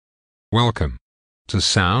Welcome to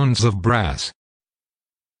Sounds of Brass.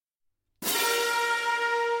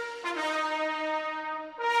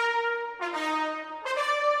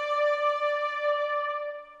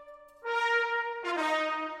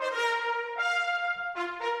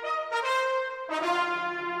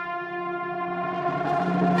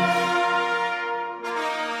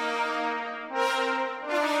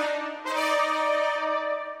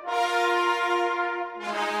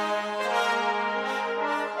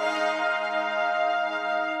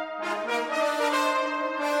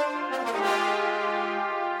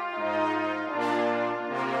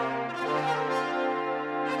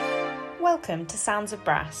 Welcome to Sounds of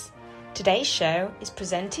Brass. Today's show is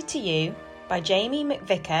presented to you by Jamie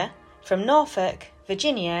McVicker from Norfolk,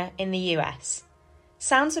 Virginia in the US.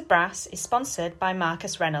 Sounds of Brass is sponsored by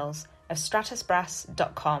Marcus Reynolds of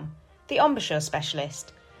stratusbrass.com, the embouchure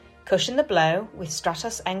specialist. Cushion the blow with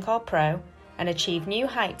Stratus Encore Pro and achieve new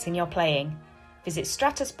heights in your playing. Visit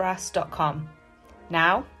stratusbrass.com.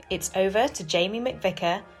 Now it's over to Jamie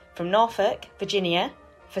McVicker from Norfolk, Virginia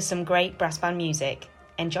for some great brass band music.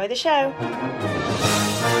 Enjoy the show.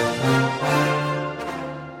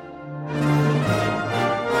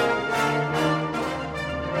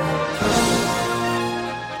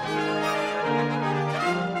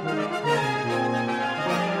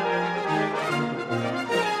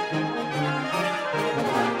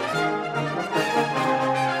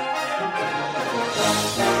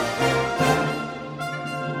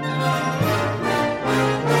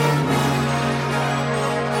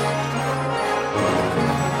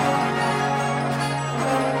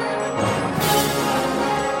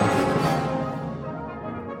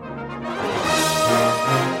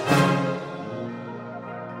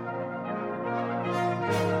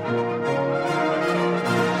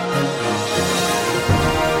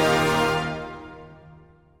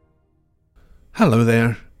 Hello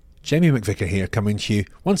there, Jamie McVicker here, coming to you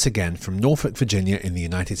once again from Norfolk, Virginia in the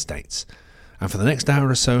United States. And for the next hour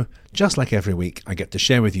or so, just like every week, I get to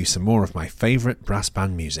share with you some more of my favourite brass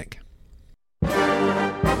band music.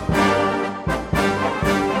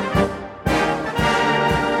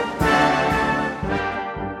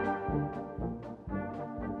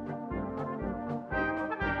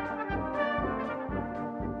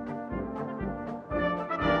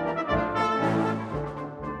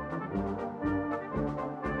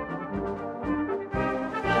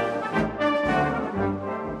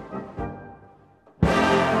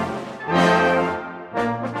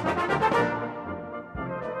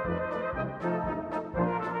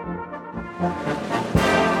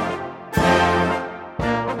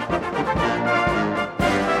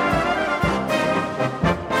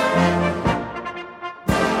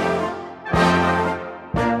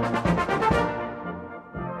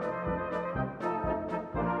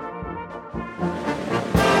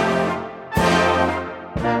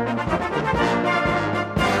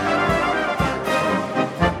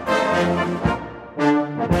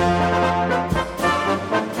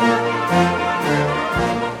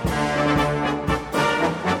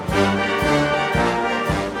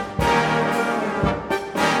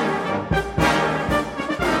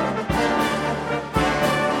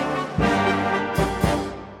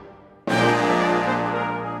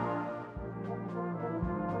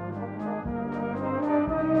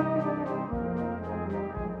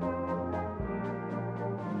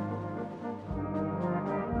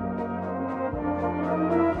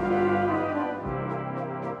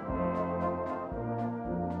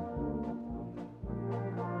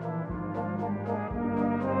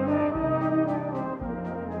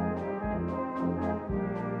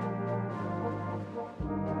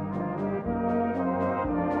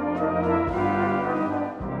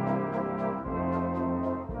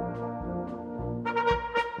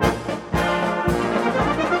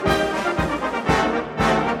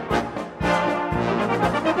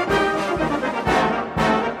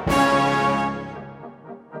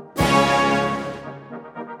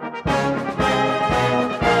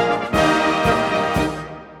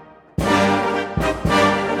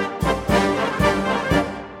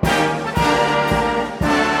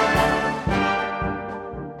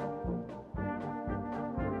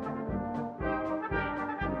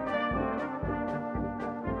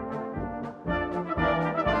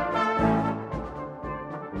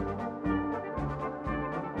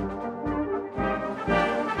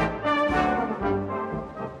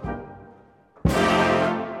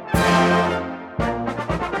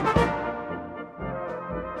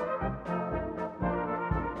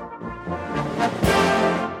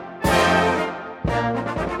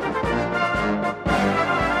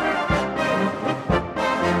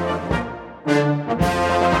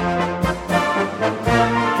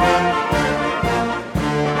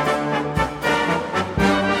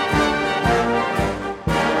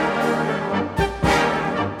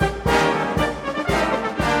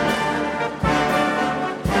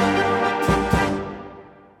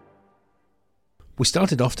 We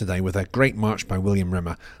started off today with a great march by William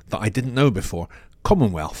Rimmer that I didn't know before,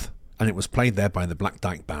 Commonwealth, and it was played there by the Black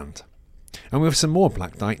Dyke Band. And we have some more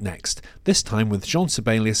Black Dyke next, this time with Jean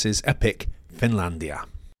Sibelius's epic Finlandia.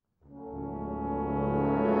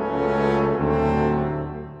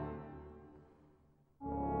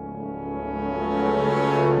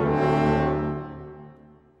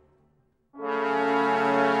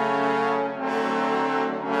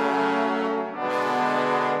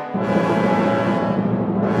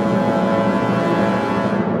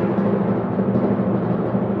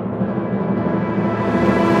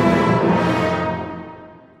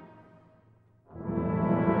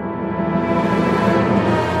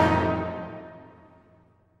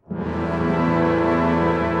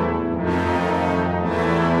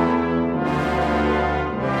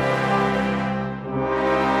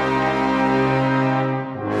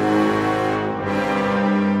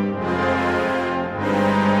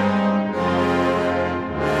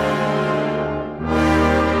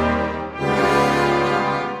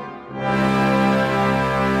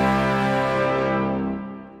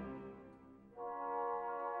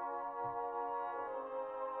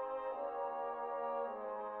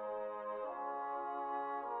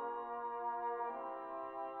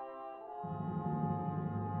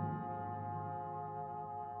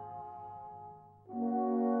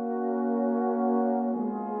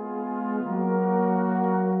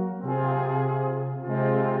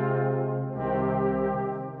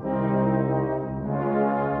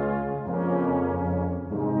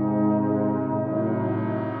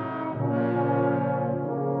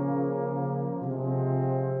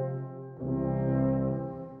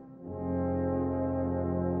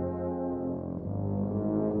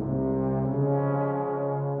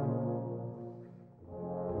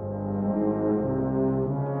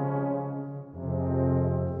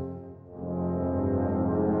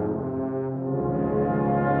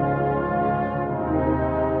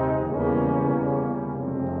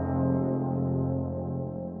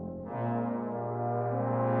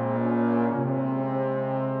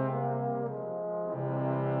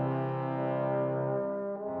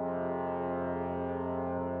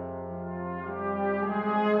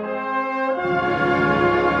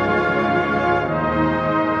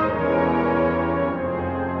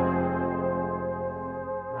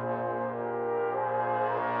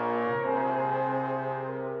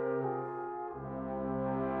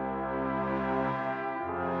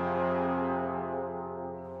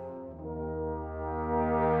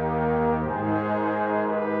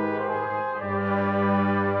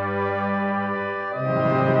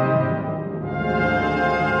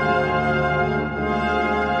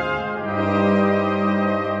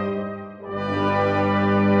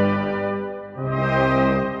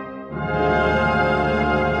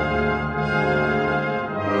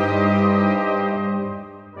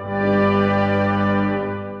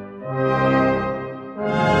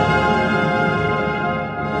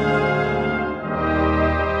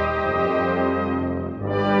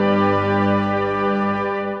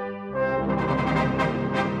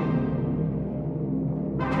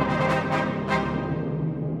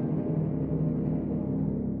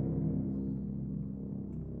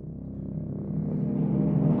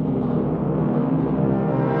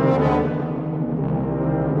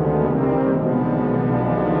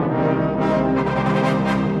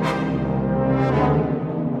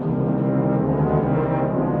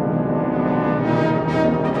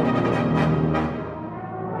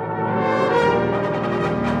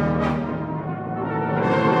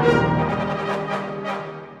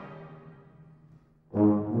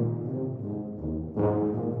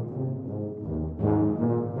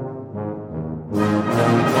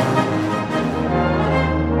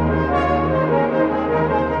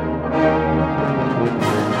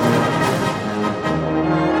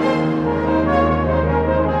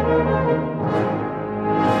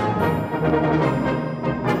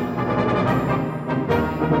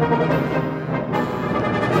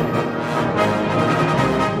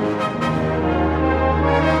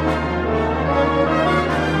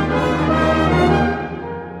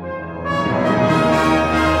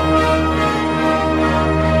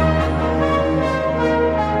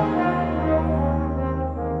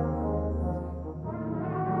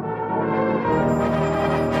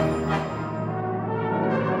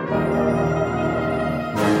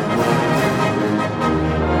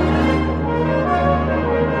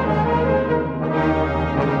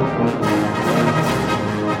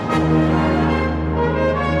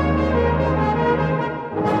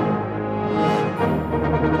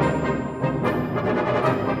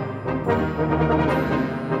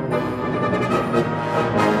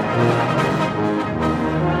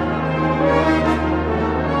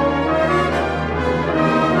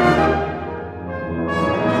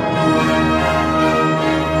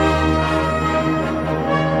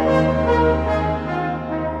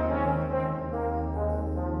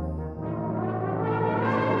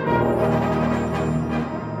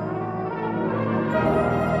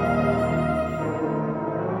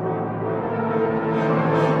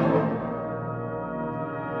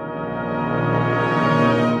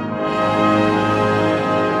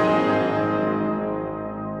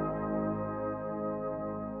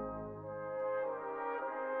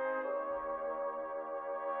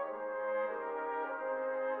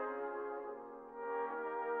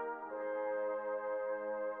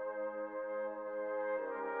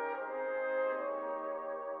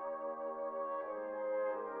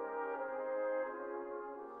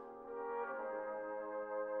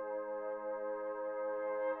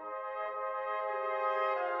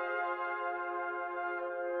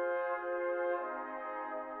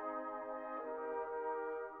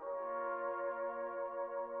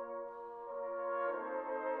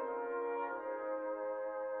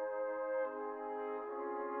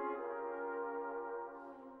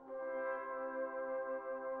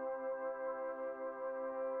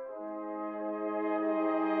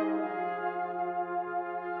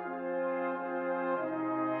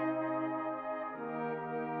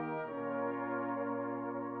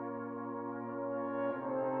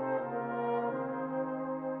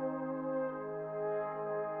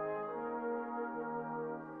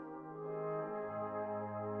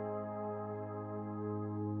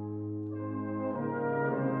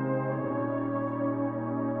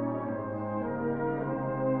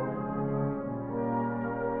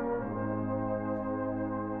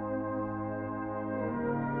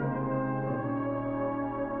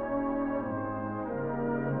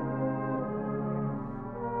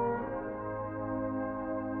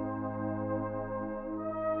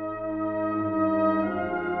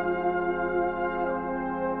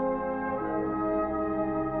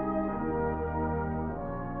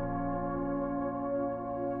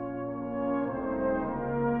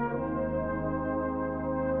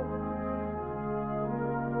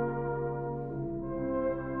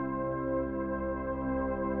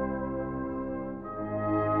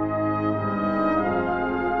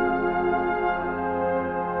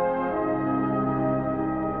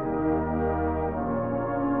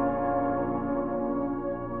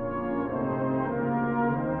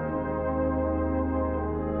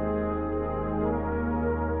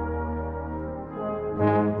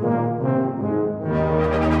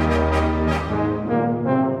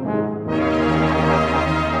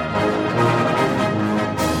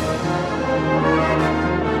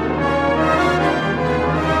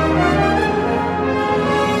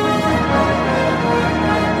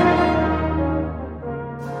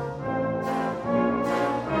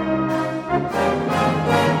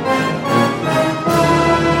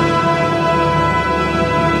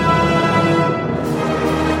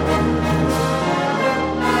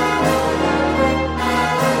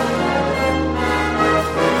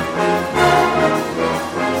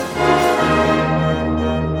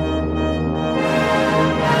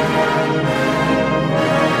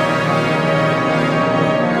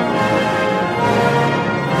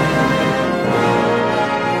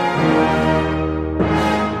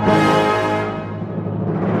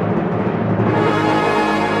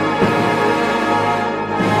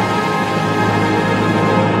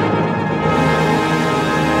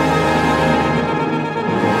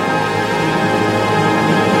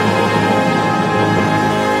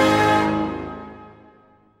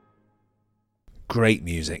 Great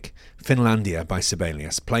music, Finlandia by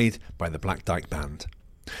Sibelius, played by the Black Dyke Band.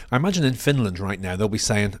 I imagine in Finland right now they'll be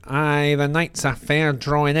saying, "Aye, the nights are fair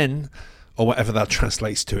drawing in," or whatever that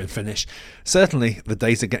translates to in Finnish. Certainly the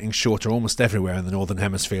days are getting shorter almost everywhere in the Northern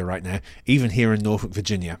Hemisphere right now, even here in Norfolk,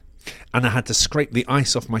 Virginia. And I had to scrape the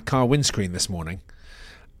ice off my car windscreen this morning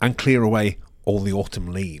and clear away all the autumn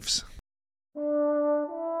leaves.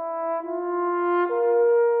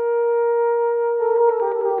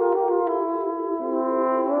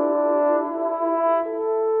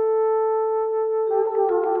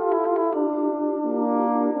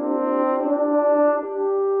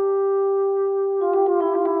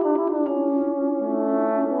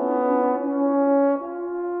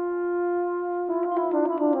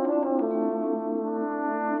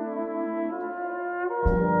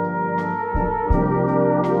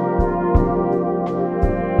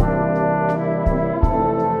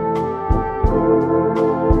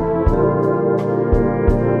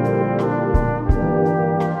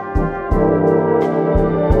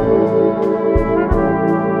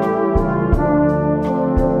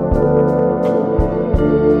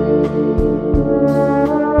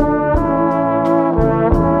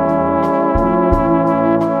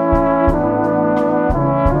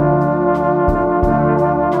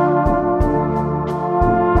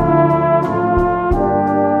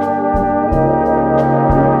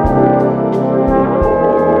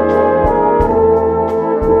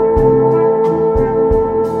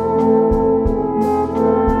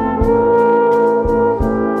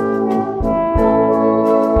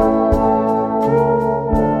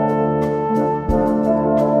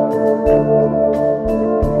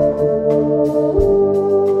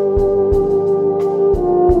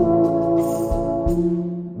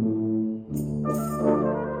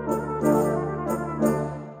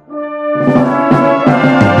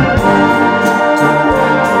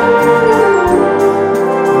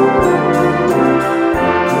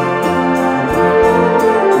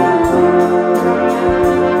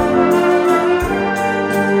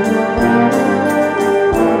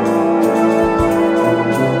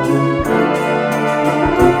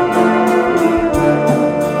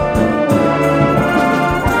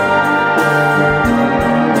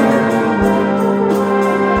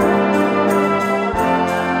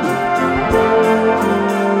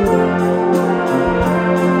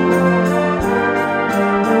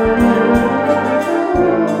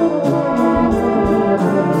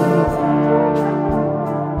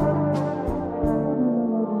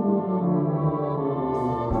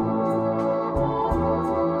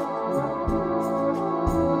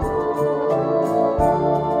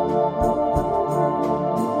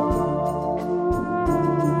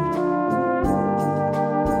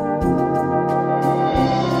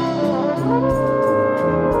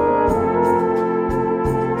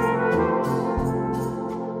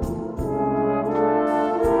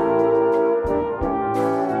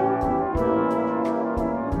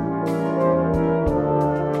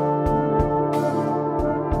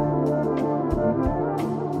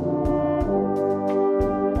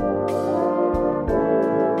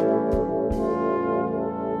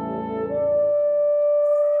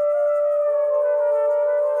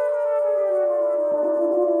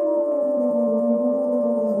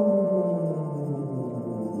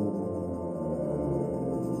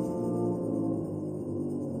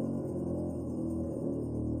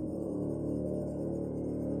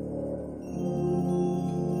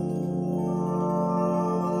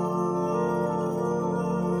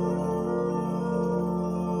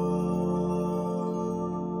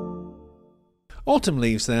 Autumn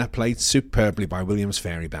Leaves there, played superbly by Williams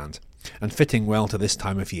Fairy Band, and fitting well to this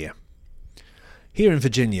time of year. Here in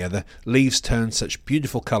Virginia, the leaves turn such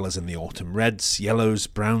beautiful colours in the autumn, reds, yellows,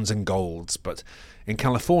 browns and golds, but in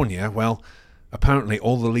California, well, apparently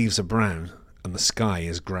all the leaves are brown and the sky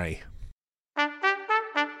is grey.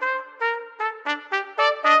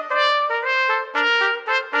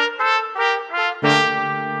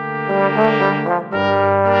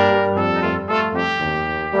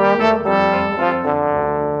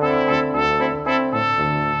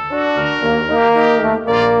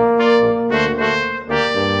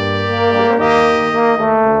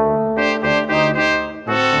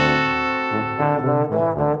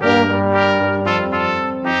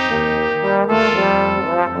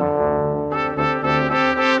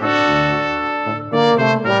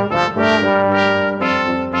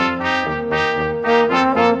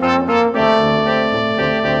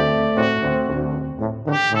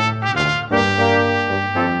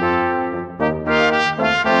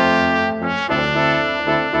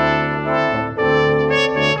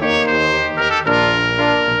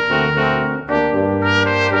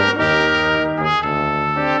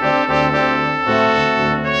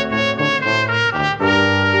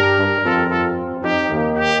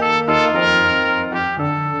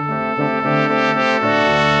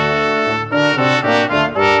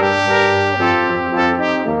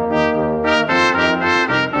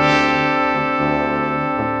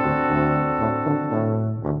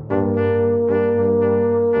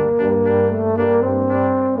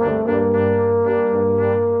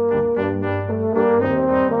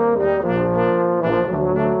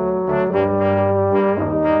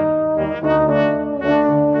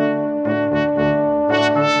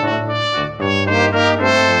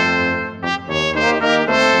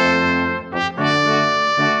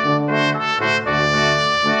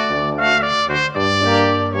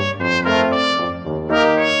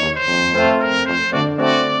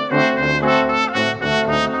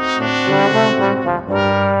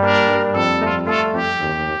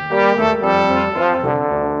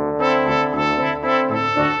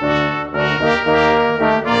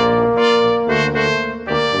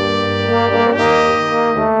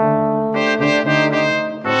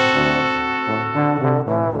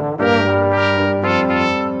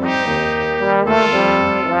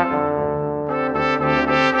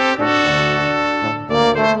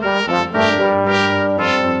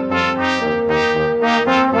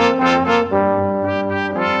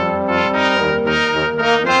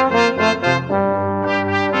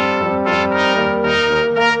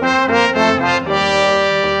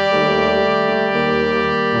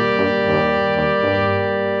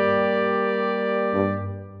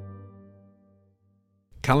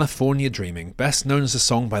 California Dreaming, best known as a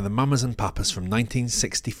song by the Mamas and Papas from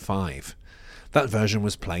 1965. That version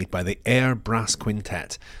was played by the Air Brass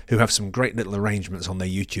Quintet, who have some great little arrangements on their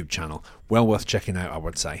YouTube channel. Well worth checking out, I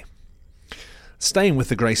would say. Staying with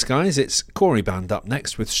the Grey Skies, it's Corey Band up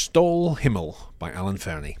next with Stoll Himmel by Alan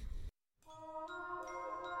Fernie.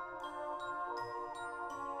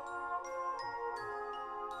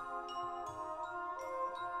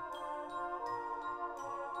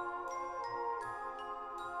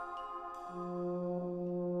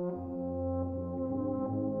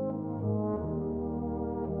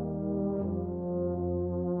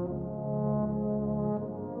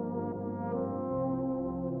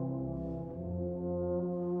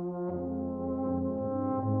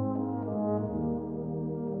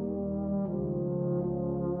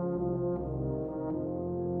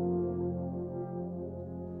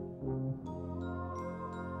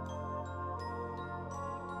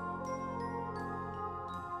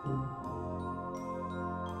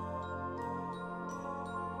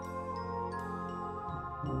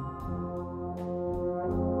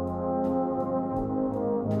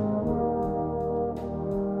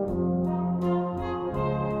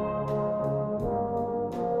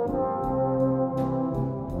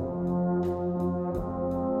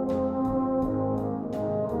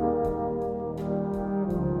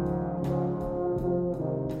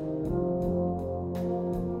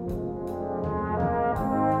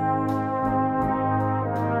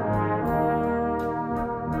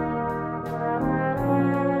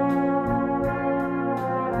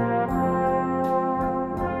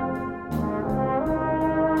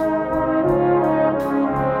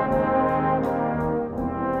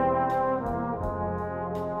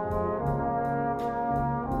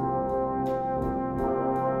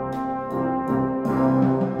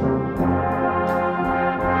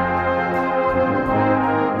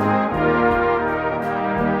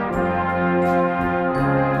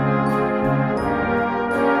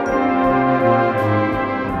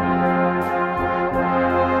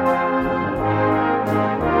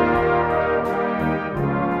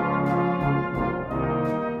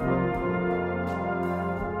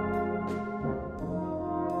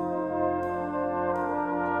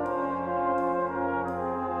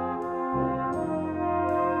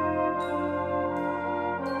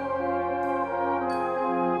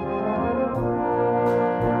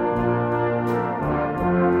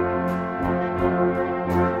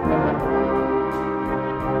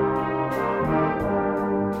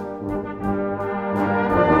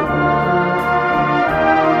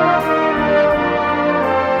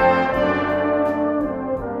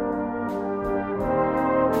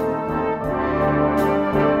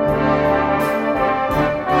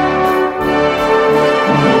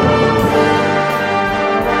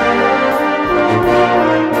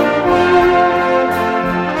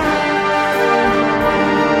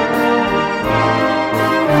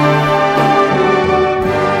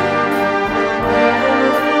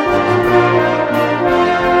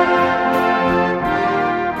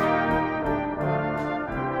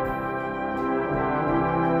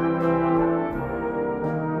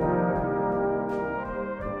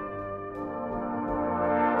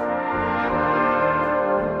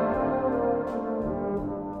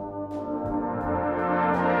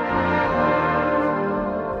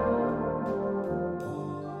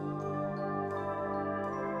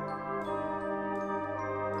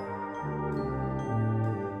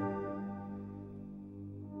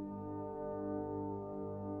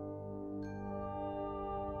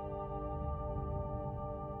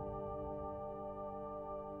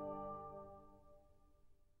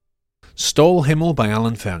 Stoll Himmel by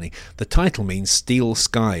Alan Fernie. The title means steel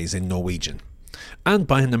skies in Norwegian. And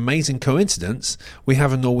by an amazing coincidence, we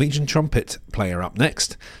have a Norwegian trumpet player up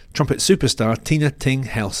next, trumpet superstar Tina Ting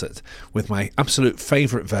Helseth, with my absolute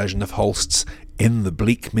favourite version of Holst's In the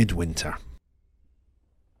Bleak Midwinter.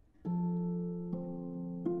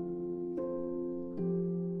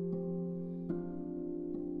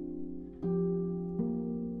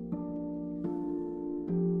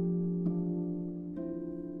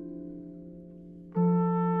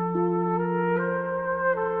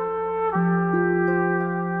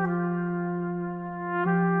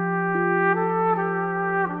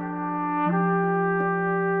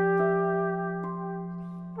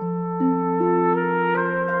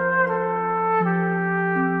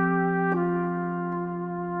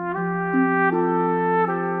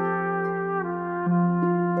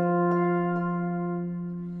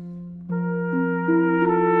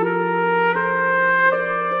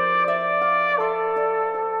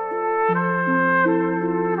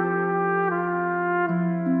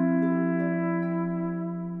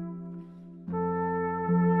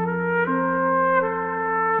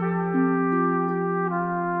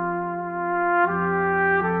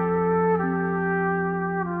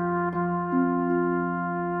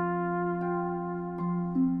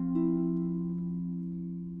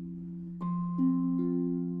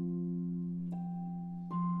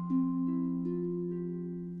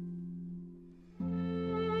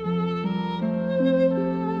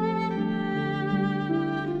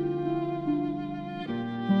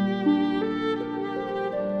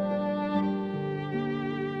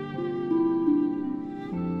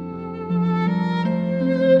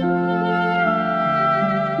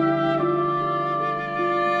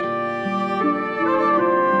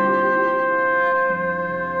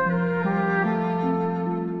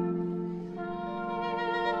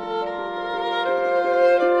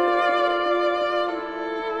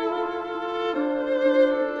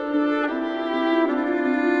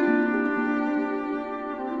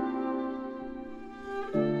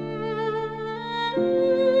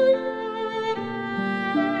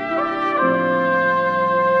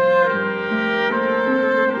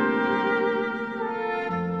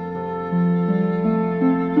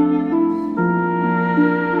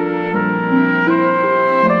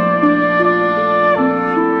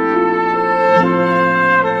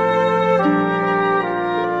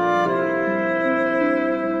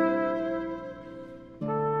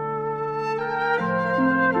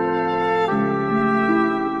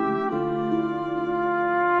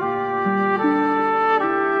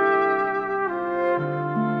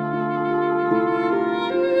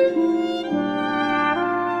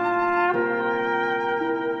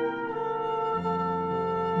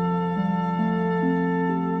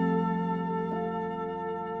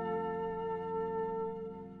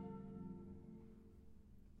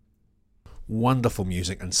 Wonderful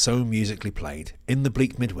music, and so musically played in the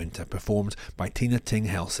bleak midwinter, performed by Tina Ting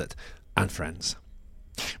Helseth and friends.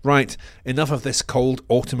 Right, enough of this cold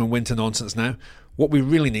autumn and winter nonsense now. What we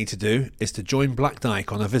really need to do is to join Black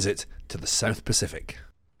Dyke on a visit to the South Pacific.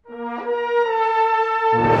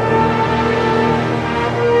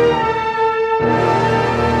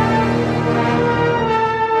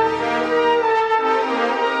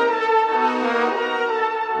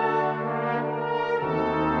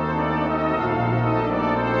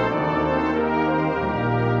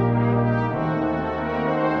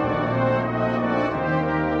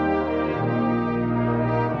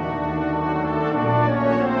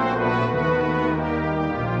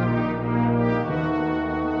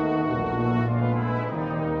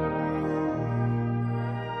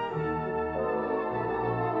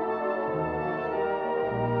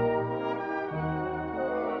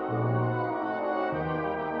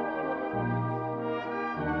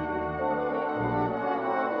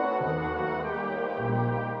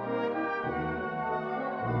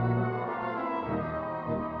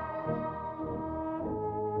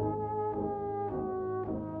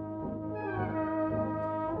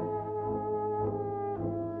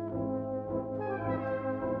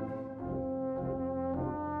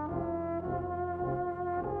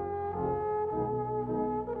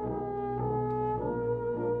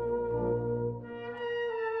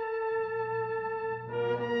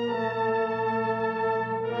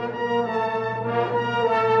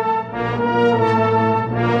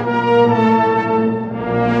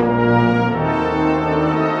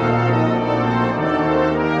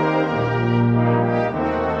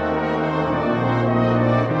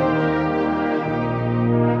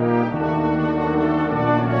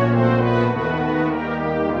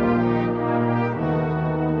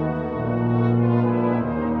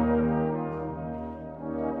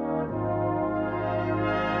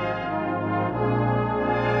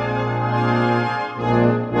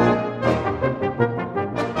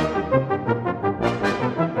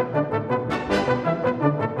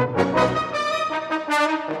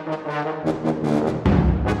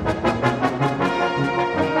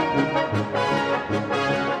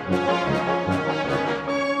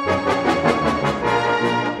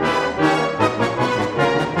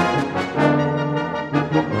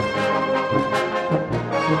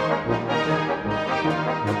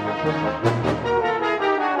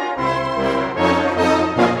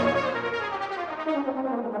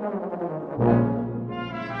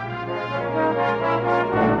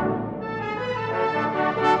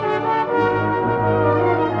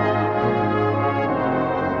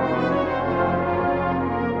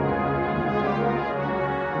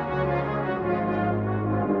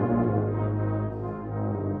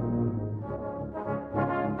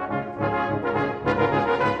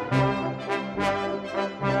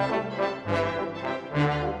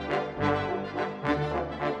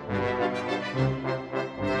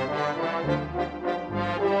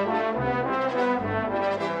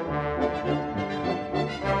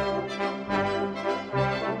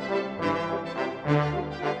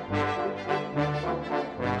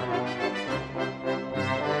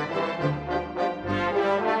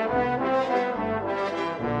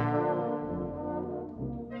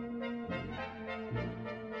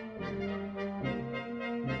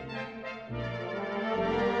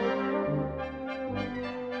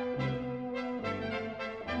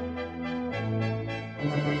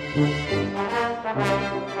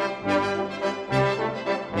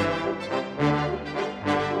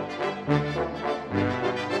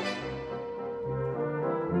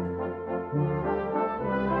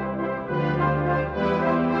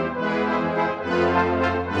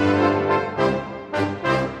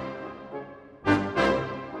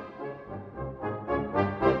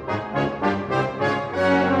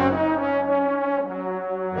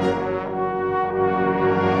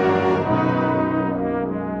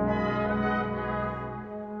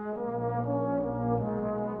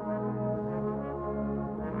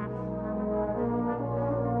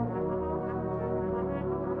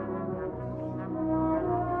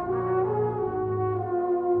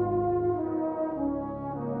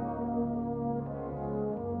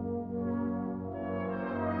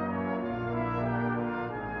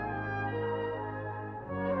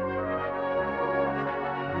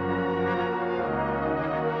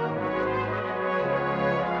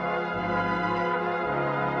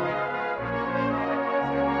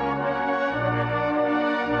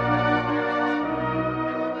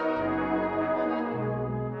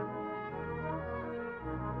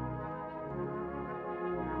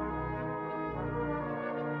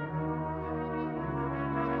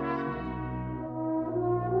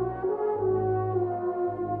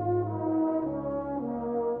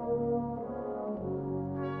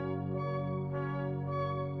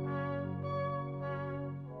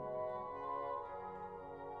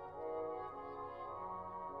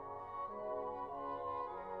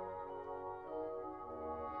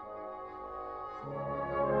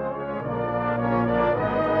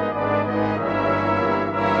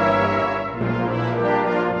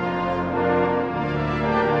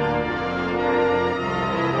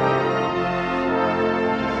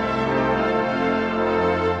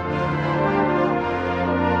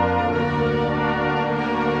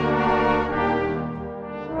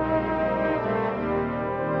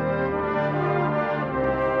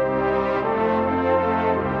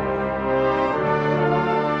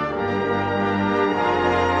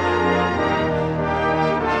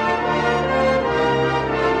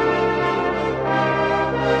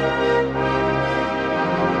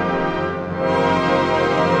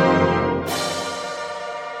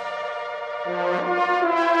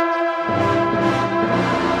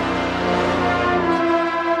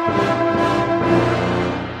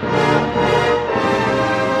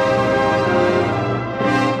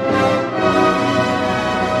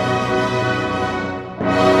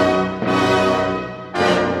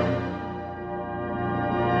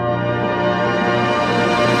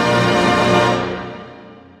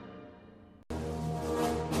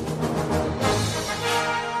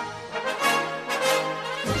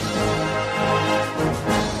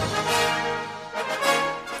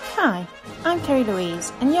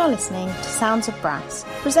 listening to Sounds of Brass,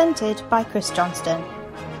 presented by Chris Johnston.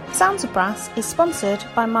 Sounds of Brass is sponsored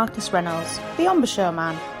by Marcus Reynolds, the embouchure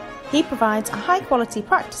man. He provides a high-quality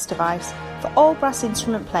practice device for all brass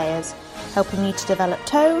instrument players, helping you to develop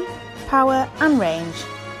tone, power and range.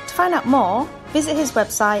 To find out more, visit his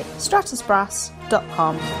website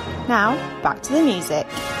stratusbrass.com. Now, back to the music.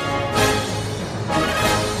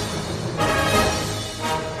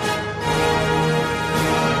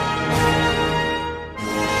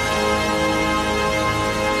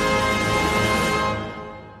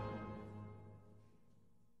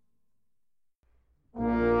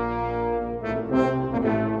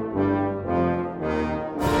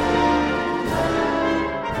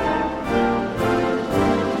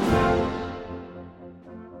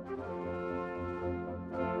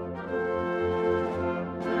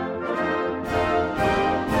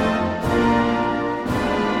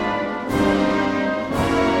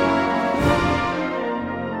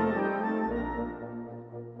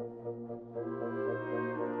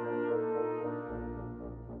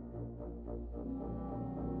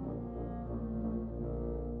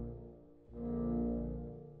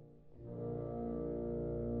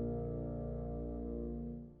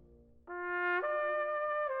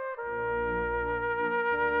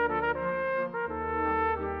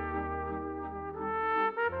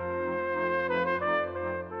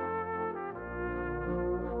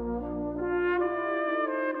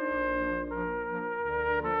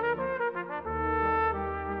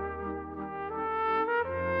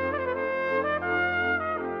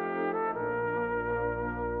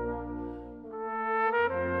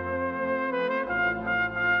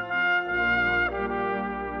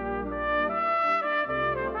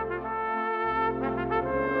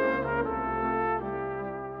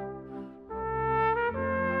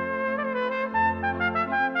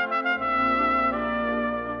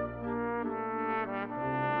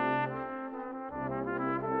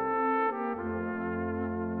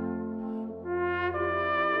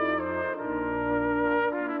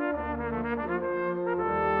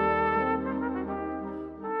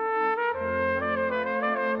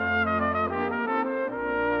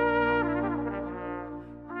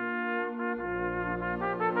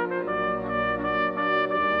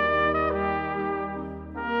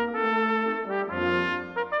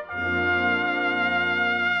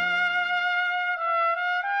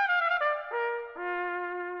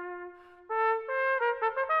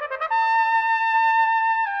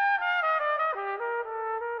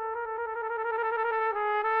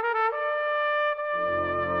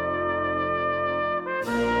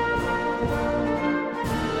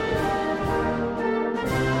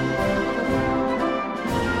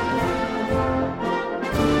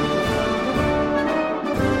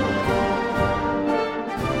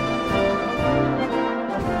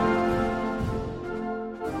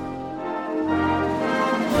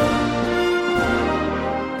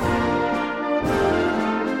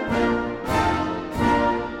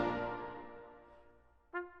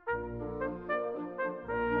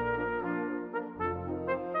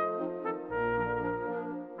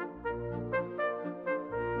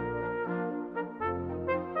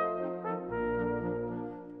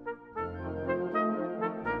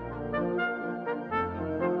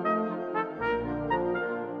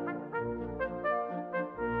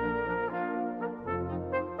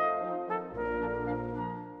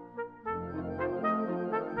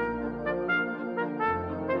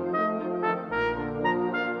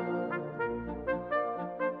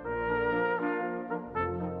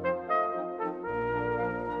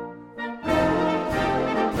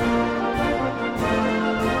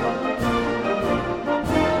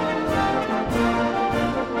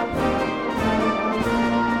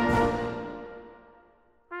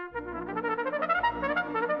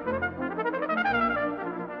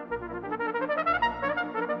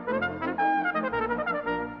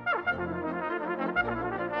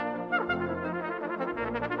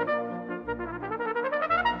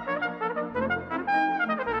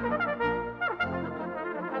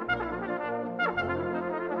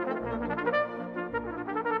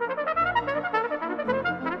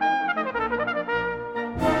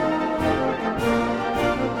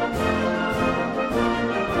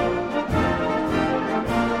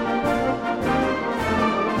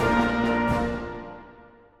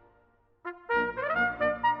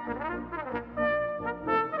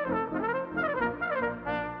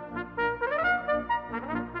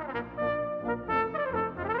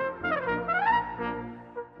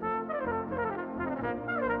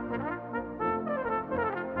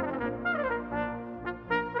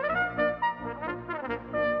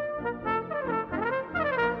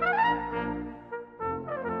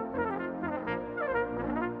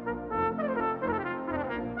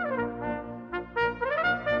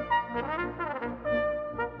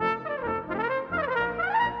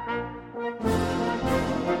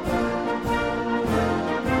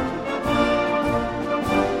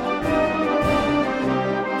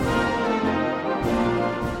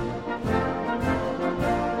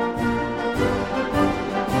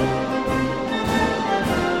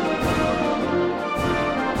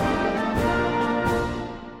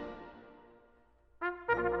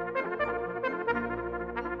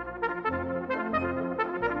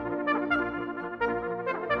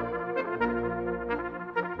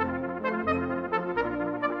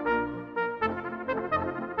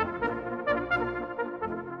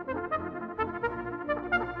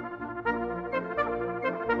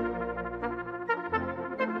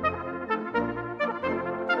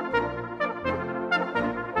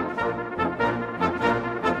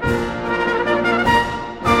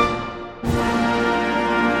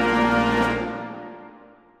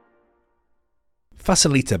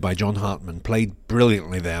 Facilita by John Hartman, played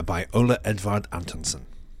brilliantly there by Ola Edvard Antonsson.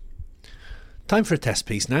 Time for a test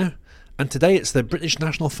piece now, and today it's the British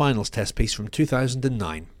National Finals test piece from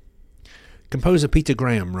 2009. Composer Peter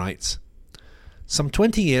Graham writes, "Some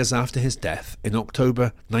 20 years after his death, in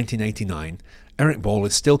October 1989, Eric Ball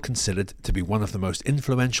is still considered to be one of the most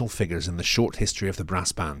influential figures in the short history of the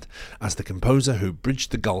brass band, as the composer who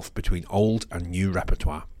bridged the gulf between old and new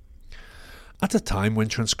repertoire. At a time when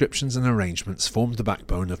transcriptions and arrangements formed the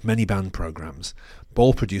backbone of many band programmes,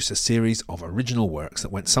 Ball produced a series of original works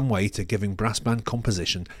that went some way to giving brass band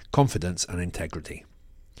composition confidence and integrity.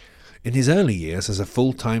 In his early years as a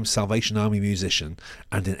full-time Salvation Army musician,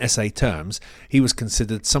 and in SA terms, he was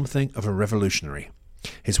considered something of a revolutionary.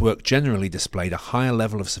 His work generally displayed a higher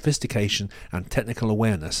level of sophistication and technical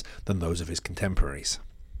awareness than those of his contemporaries.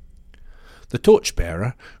 The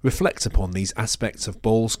Torchbearer reflects upon these aspects of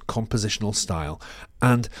Ball's compositional style,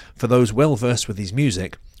 and, for those well versed with his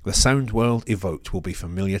music, the sound world evoked will be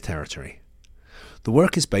familiar territory. The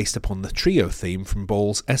work is based upon the trio theme from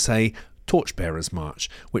Ball's SA Torchbearer's March,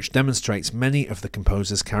 which demonstrates many of the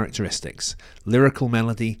composer's characteristics: lyrical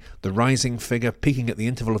melody, the rising figure peaking at the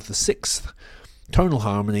interval of the sixth, tonal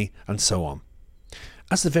harmony, and so on.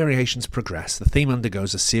 As the variations progress, the theme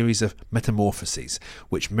undergoes a series of metamorphoses,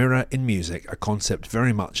 which mirror in music a concept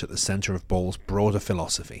very much at the centre of Ball's broader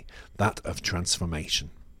philosophy, that of transformation.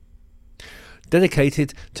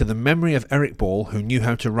 Dedicated to the memory of Eric Ball, who knew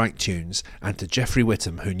how to write tunes, and to Geoffrey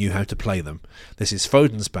Whittam, who knew how to play them, this is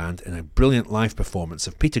Foden's band in a brilliant live performance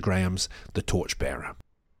of Peter Graham's The Torchbearer.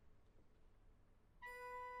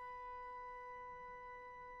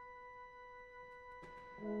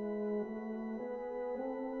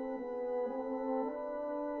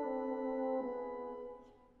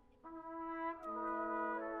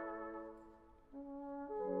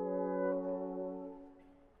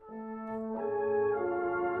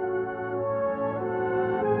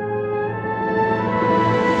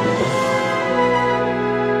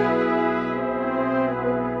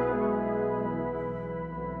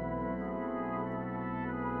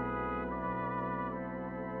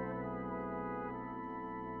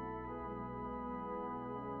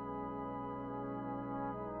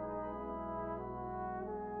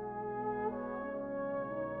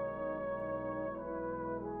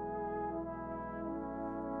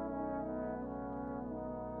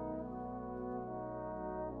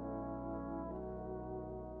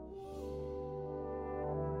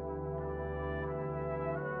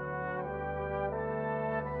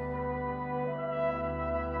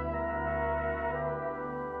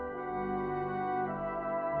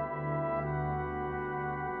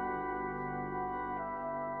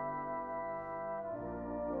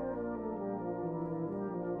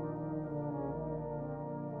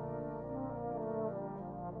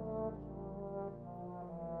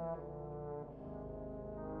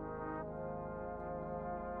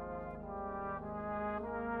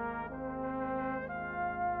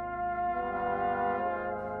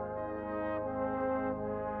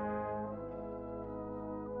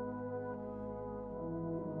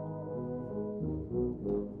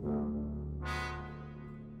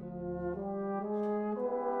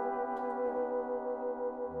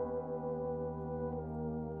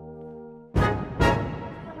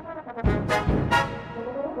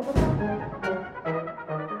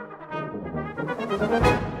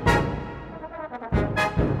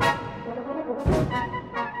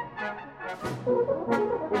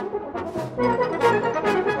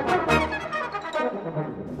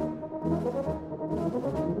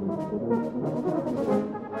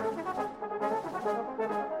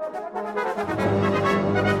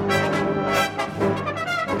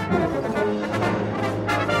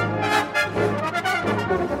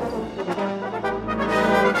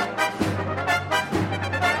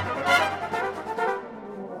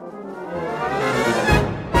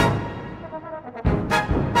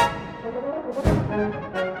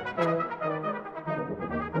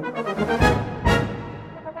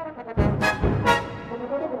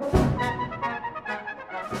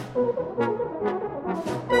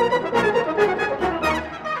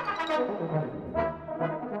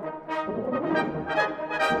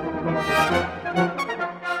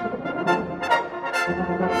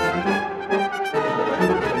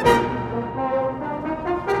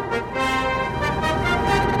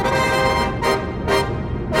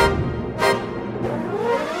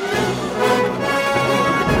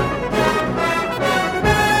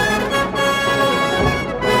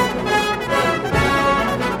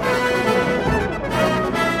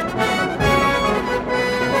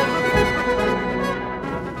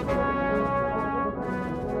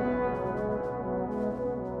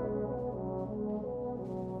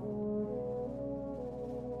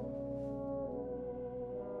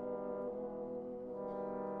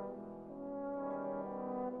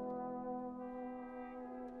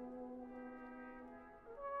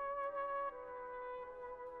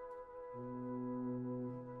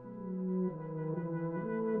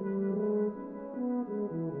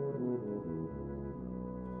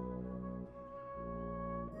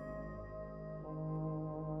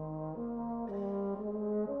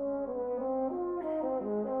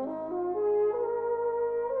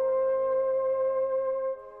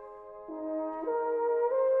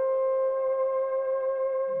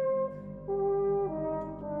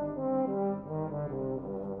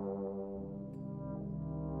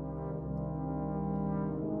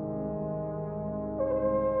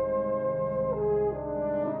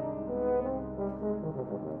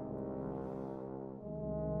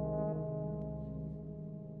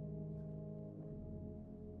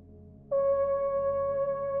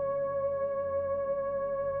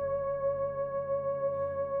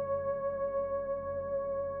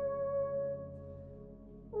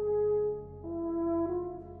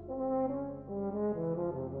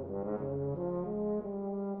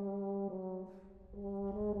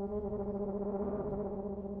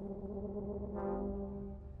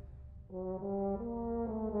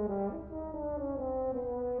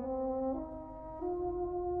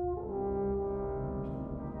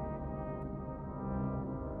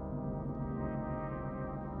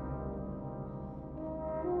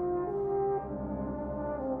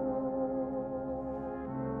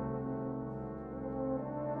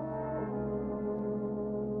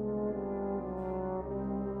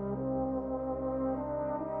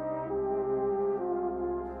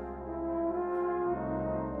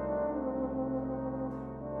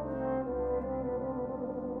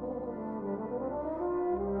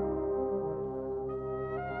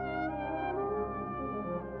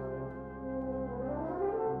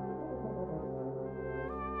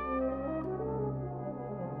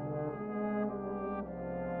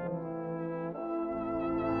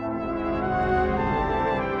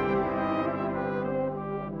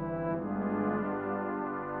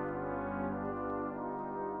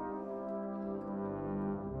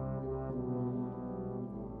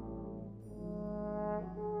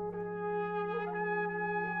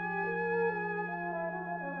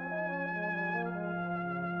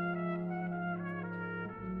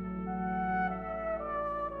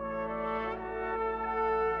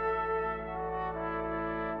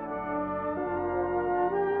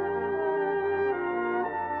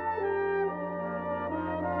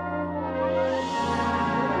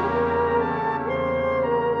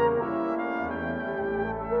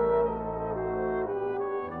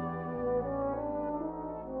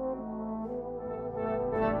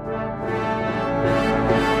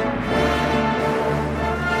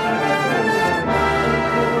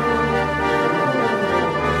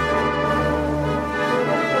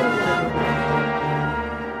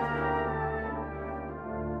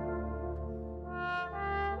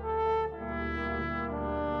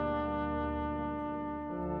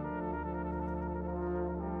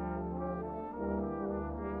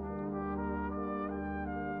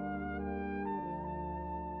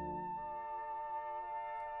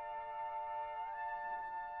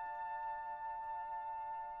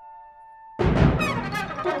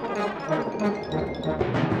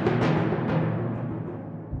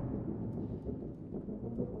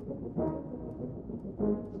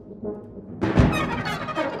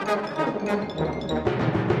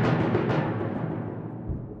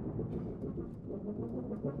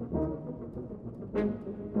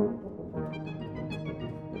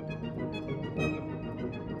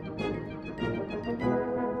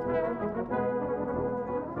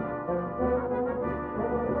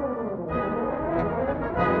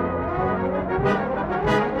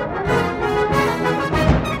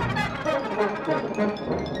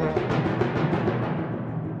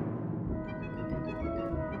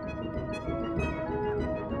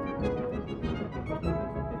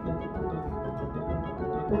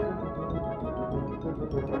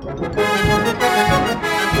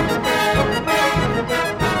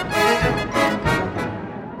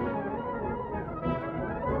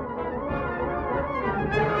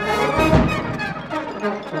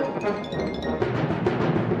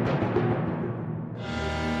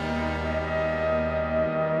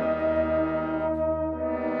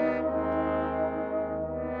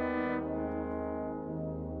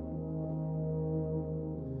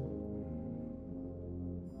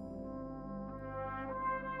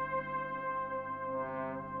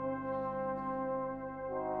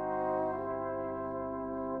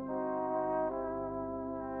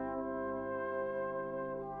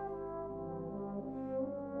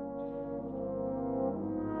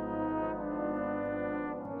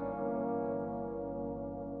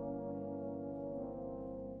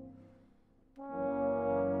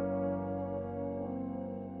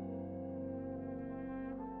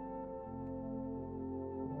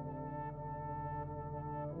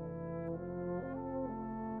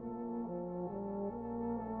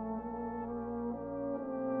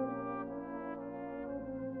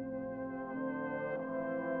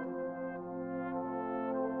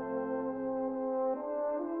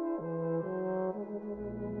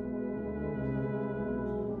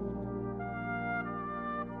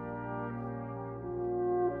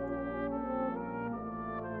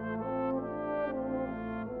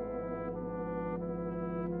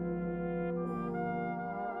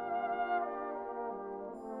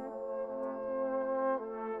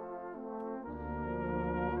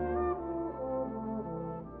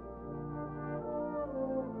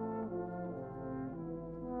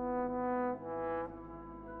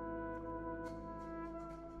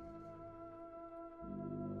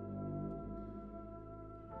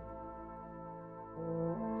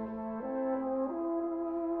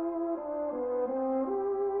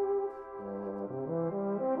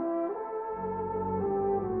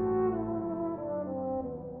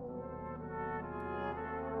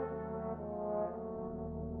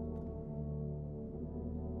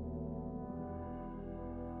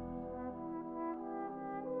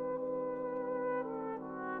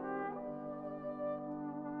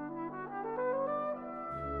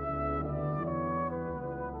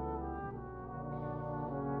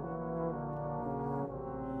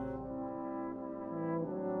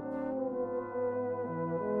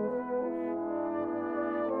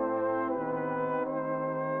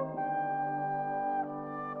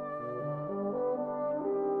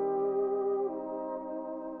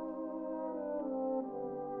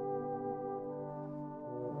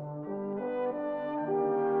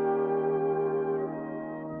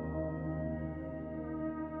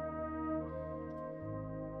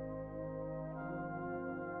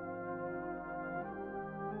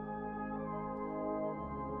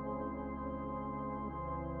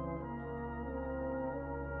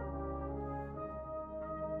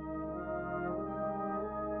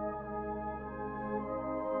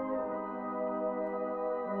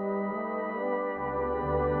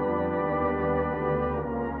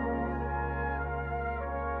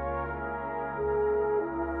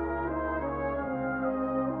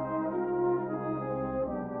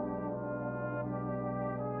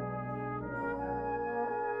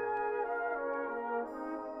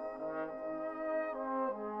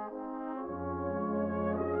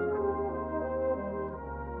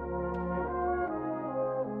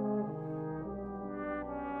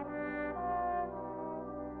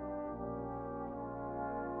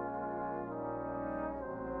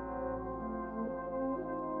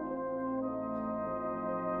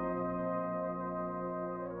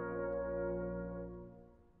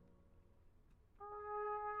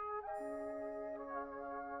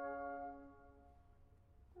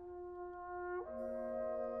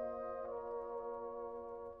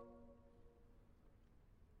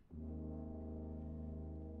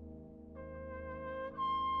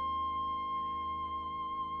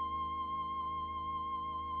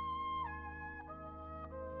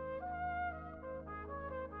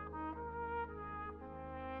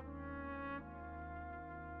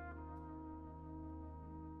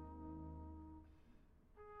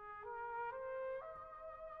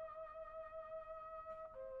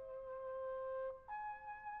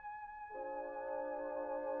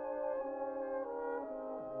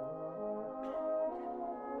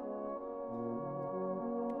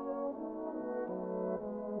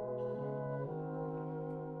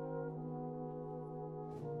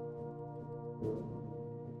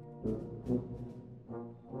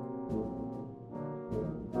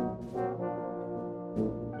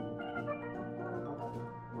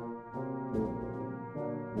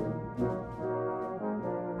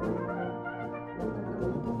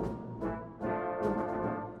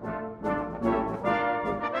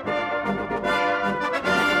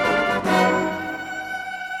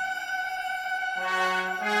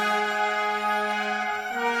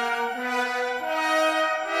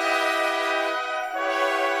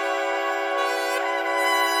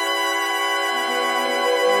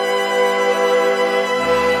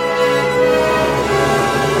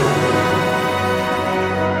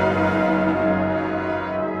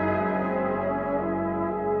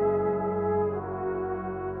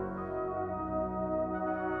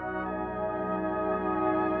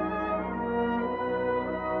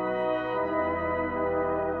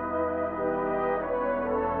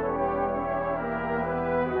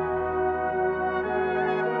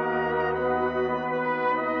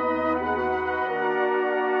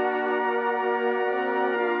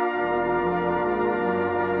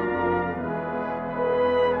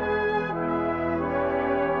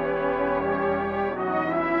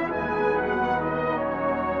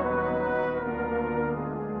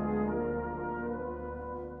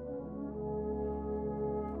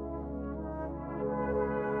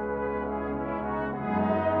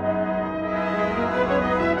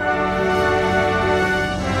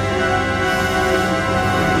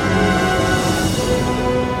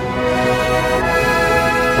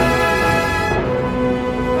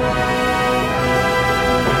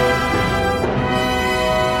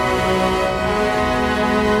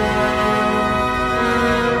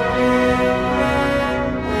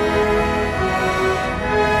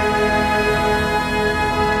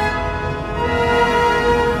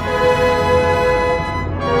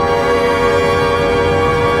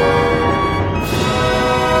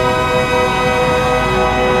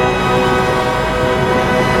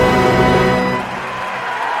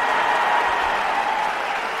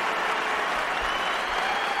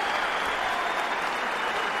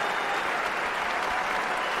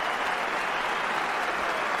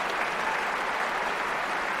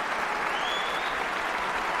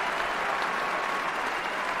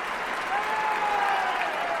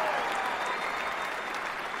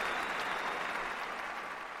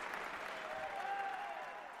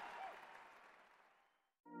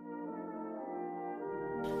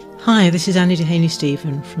 Hi, this is Annie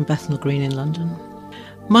Dehaney-Stephen from Bethnal Green in London.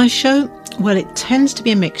 My show, well, it tends to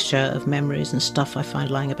be a mixture of memories and stuff I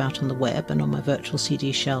find lying about on the web and on my virtual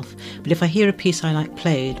CD shelf. But if I hear a piece I like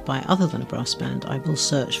played by other than a brass band, I will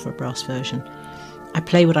search for a brass version. I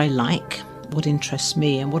play what I like, what interests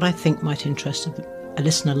me, and what I think might interest a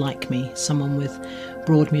listener like me, someone with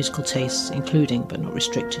broad musical tastes, including but not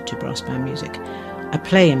restricted to brass band music. I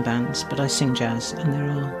play in bands, but I sing jazz, and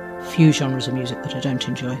there are few genres of music that I don't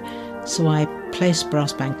enjoy, so I place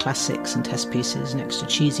brass band classics and test pieces next to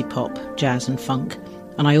cheesy pop, jazz and funk,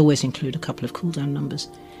 and I always include a couple of cool-down numbers.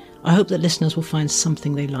 I hope that listeners will find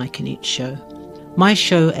something they like in each show. My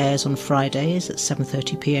show airs on Fridays at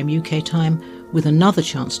 7:30pm UK time, with another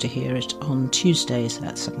chance to hear it on Tuesdays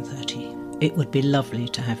at 7:30. It would be lovely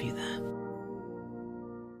to have you there.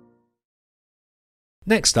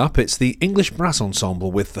 Next up, it's the English Brass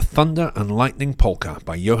Ensemble with the Thunder and Lightning Polka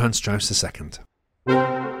by Johann Strauss II.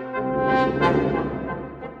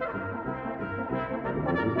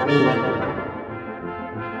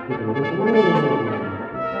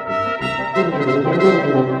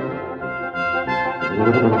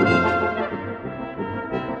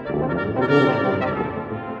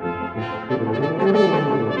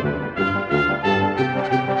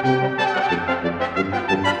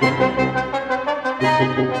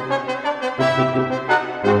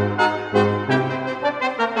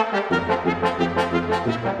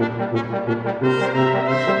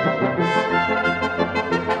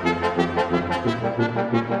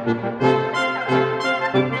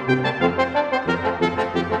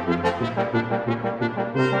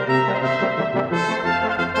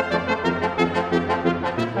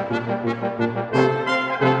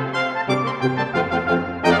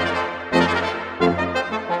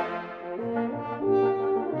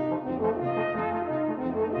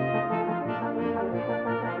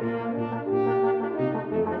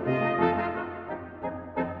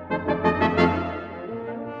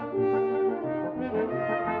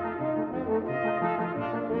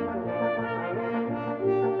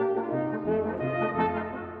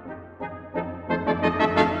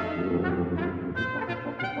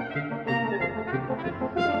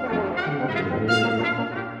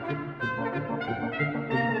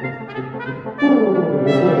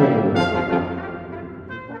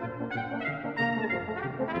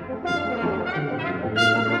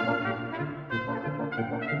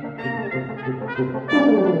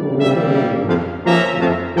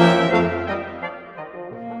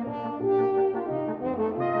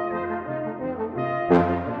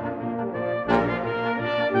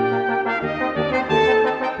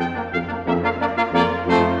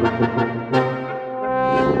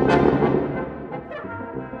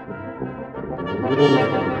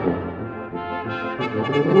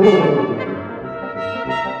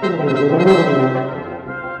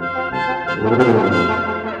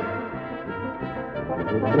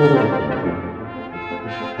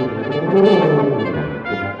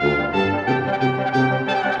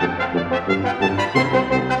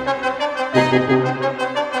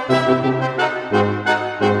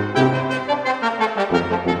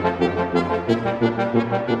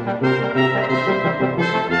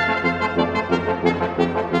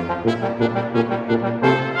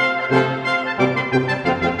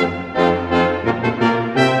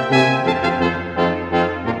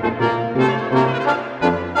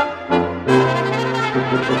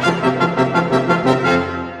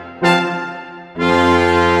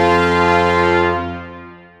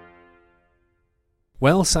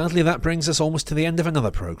 Well, sadly that brings us almost to the end of another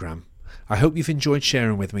programme. I hope you've enjoyed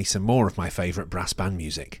sharing with me some more of my favourite brass band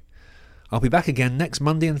music. I'll be back again next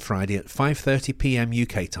Monday and Friday at 5:30pm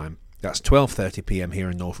UK time. That's 12:30pm here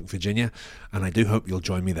in Norfolk, Virginia, and I do hope you'll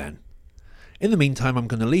join me then. In the meantime, I'm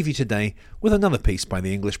going to leave you today with another piece by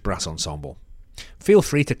the English Brass Ensemble. Feel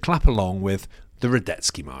free to clap along with the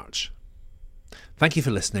Radetzky March. Thank you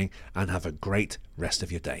for listening and have a great rest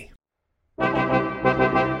of your day.